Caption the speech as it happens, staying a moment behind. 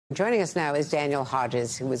Joining us now is Daniel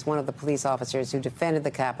Hodges, who was one of the police officers who defended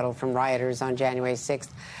the Capitol from rioters on January 6th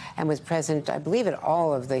and was present, I believe, at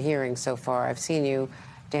all of the hearings so far. I've seen you,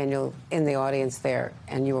 Daniel, in the audience there,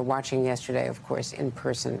 and you were watching yesterday, of course, in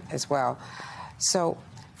person as well. So,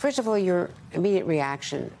 first of all, your immediate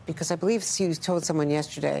reaction, because I believe you told someone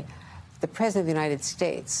yesterday, the President of the United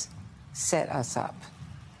States set us up.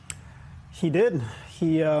 He did.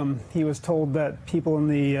 He was told that people in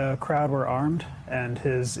the crowd were armed, and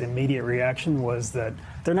his immediate reaction was that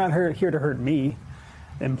they're not here to hurt me,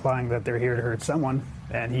 implying that they're here to hurt someone,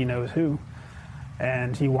 and he knows who.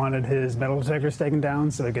 And he wanted his metal detectors taken down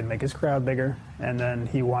so he could make his crowd bigger, and then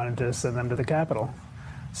he wanted to send them to the Capitol.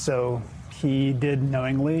 So he did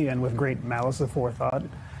knowingly and with great malice of forethought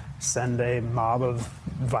send a mob of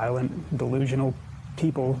violent, delusional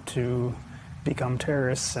people to become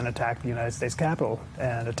terrorists and attack the United States Capitol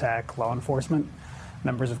and attack law enforcement,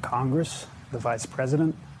 members of Congress, the Vice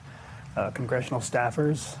President, congressional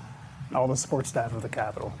staffers, all the support staff of the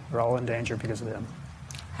Capitol. They're all in danger because of him.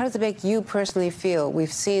 How does it make you personally feel?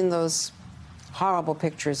 We've seen those horrible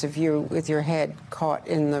pictures of you with your head caught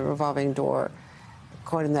in the revolving door,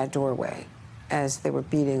 caught in that doorway as they were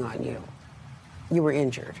beating on you. You were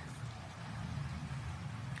injured.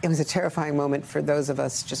 It was a terrifying moment for those of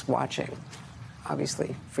us just watching.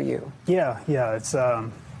 Obviously, for you. Yeah. It's, I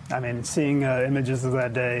mean, seeing images of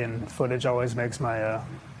that day and footage always makes my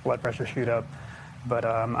blood pressure shoot up. But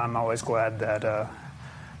I'm always glad that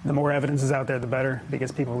the more evidence is out there, the better,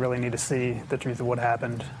 because people really need to see the truth of what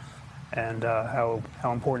happened and how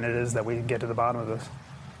important it is that we get to the bottom of this.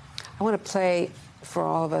 I want to play for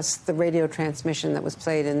all of us the radio transmission that was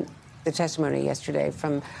played in the testimony yesterday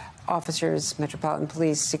from officers, Metropolitan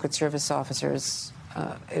Police, Secret Service officers.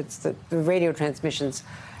 It's the radio transmissions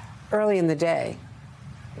early in the day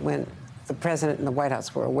when the president and the White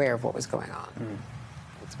House were aware of what was going on.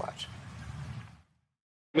 Let's watch.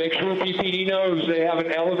 Make sure PPD knows they have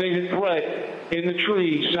an elevated threat in the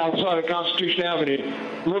tree south side of Constitution Avenue.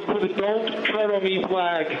 Look for the "Don't Tread on Me"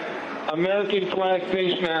 flag, American flag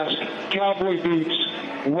face mask, cowboy boots,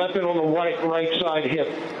 weapon on the right side hip.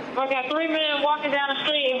 I got 3 men walking down the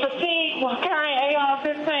street in fatigue while carrying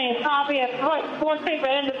AR-15. Copy at 14th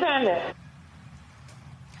and Independent.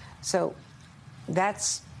 So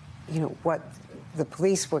that's, what the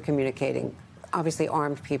police were communicating, obviously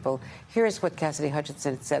armed people. Here's what Cassidy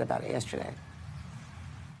Hutchinson said about it yesterday.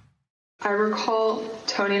 I recall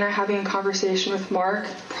Tony and I having a conversation with Mark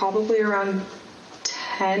probably around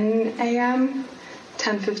 10 a.m.,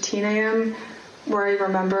 10:15 a.m., where I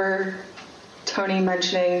remember Tony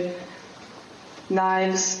mentioning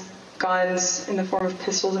knives, guns in the form of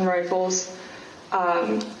pistols and rifles,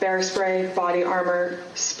 bear spray, body armor,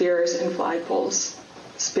 spears, and flagpoles.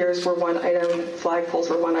 Spears were one item, flagpoles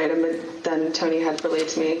were one item, and then Tony had relayed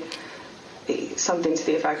to me something to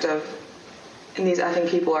the effect of, and these effing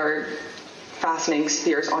people are fastening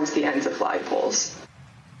spears onto the ends of flagpoles.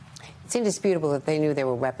 It's indisputable that they knew there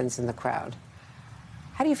were weapons in the crowd.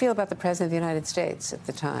 How do you feel about the President of the United States at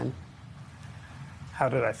the time? How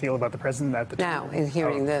did I feel about the president at the time? Now, in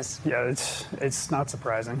hearing this. Yeah, it's not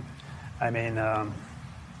surprising. I mean,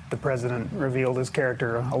 the president revealed his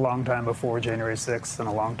character a long time before January 6th and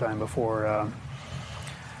a long time before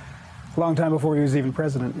he was even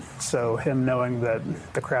president. So him knowing that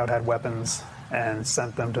the crowd had weapons and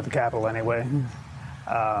sent them to the Capitol anyway,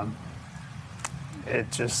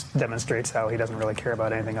 it just demonstrates how he doesn't really care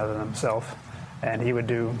about anything other than himself. And he would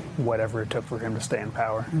do whatever it took for him to stay in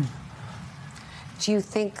power. Do you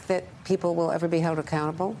think that people will ever be held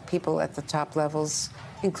accountable? People at the top levels,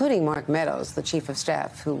 including Mark Meadows, the chief of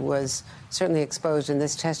staff, who was certainly exposed in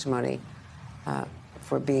this testimony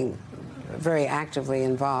for being very actively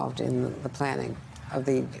involved in the planning of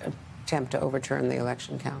the attempt to overturn the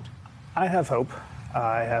election count. I have hope.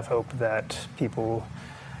 I have hope that people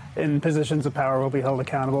in positions of power will be held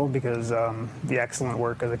accountable because the excellent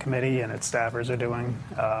work of the committee and its staffers are doing.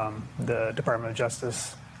 The Department of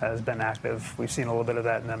Justice has been active. We've seen a little bit of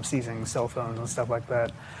that in them seizing cell phones and stuff like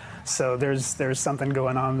that. So there's something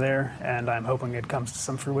going on there, and I'm hoping it comes to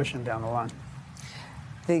some fruition down the line.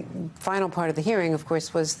 The final part of the hearing, of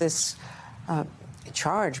course, was this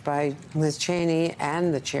charge by Liz Cheney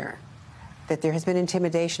and the chair that there has been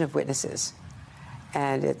intimidation of witnesses.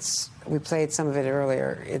 And we played some of it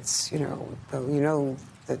earlier. It's,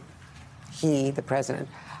 that he, the president,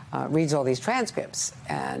 reads all these transcripts.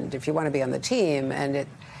 And if you want to be on the team, and it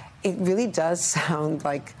really does sound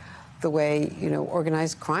like the way,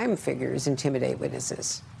 organized crime figures intimidate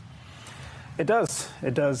witnesses. It does.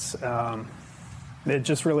 It does. It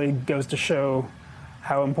just really goes to show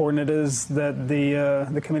how important it is that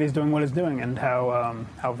the committee is doing what it's doing, and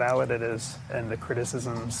how valid it is, and the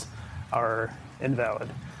criticisms are invalid,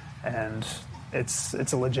 and it's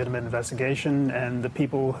a legitimate investigation, and the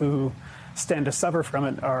people who stand to suffer from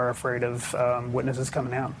it are afraid of witnesses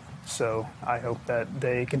coming out. So I hope that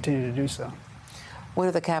they continue to do so. One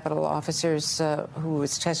of the Capitol officers who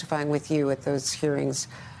was testifying with you at those hearings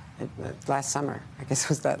last summer, I guess it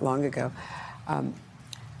was that long ago,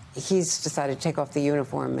 he's decided to take off the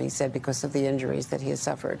uniform, he said, because of the injuries that he has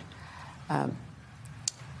suffered.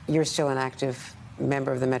 You're still an active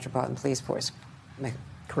member of the Metropolitan Police Force.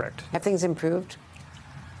 Correct. Have things improved?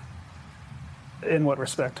 In what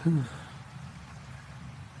respect?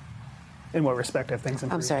 In what respect have things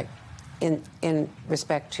improved? I'm sorry. In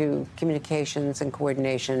respect to communications and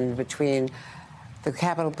coordination between the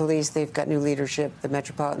Capitol Police, they've got new leadership, the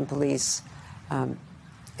Metropolitan Police,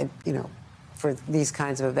 for these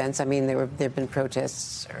kinds of events. I mean, there have been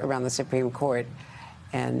protests around the Supreme Court,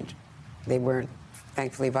 and they weren't,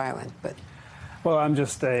 thankfully, violent. But well, I'm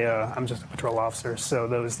just a patrol officer, so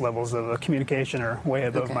those levels of communication are way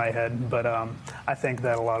above my head. But I think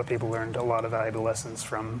that a lot of people learned a lot of valuable lessons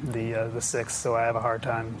from the 6th, so I have a hard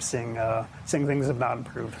time seeing things have not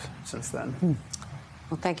improved since then.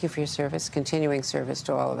 Well, thank you for your service, continuing service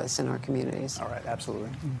to all of us in our communities. All right, absolutely.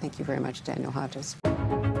 Thank you very much, Daniel Hodges.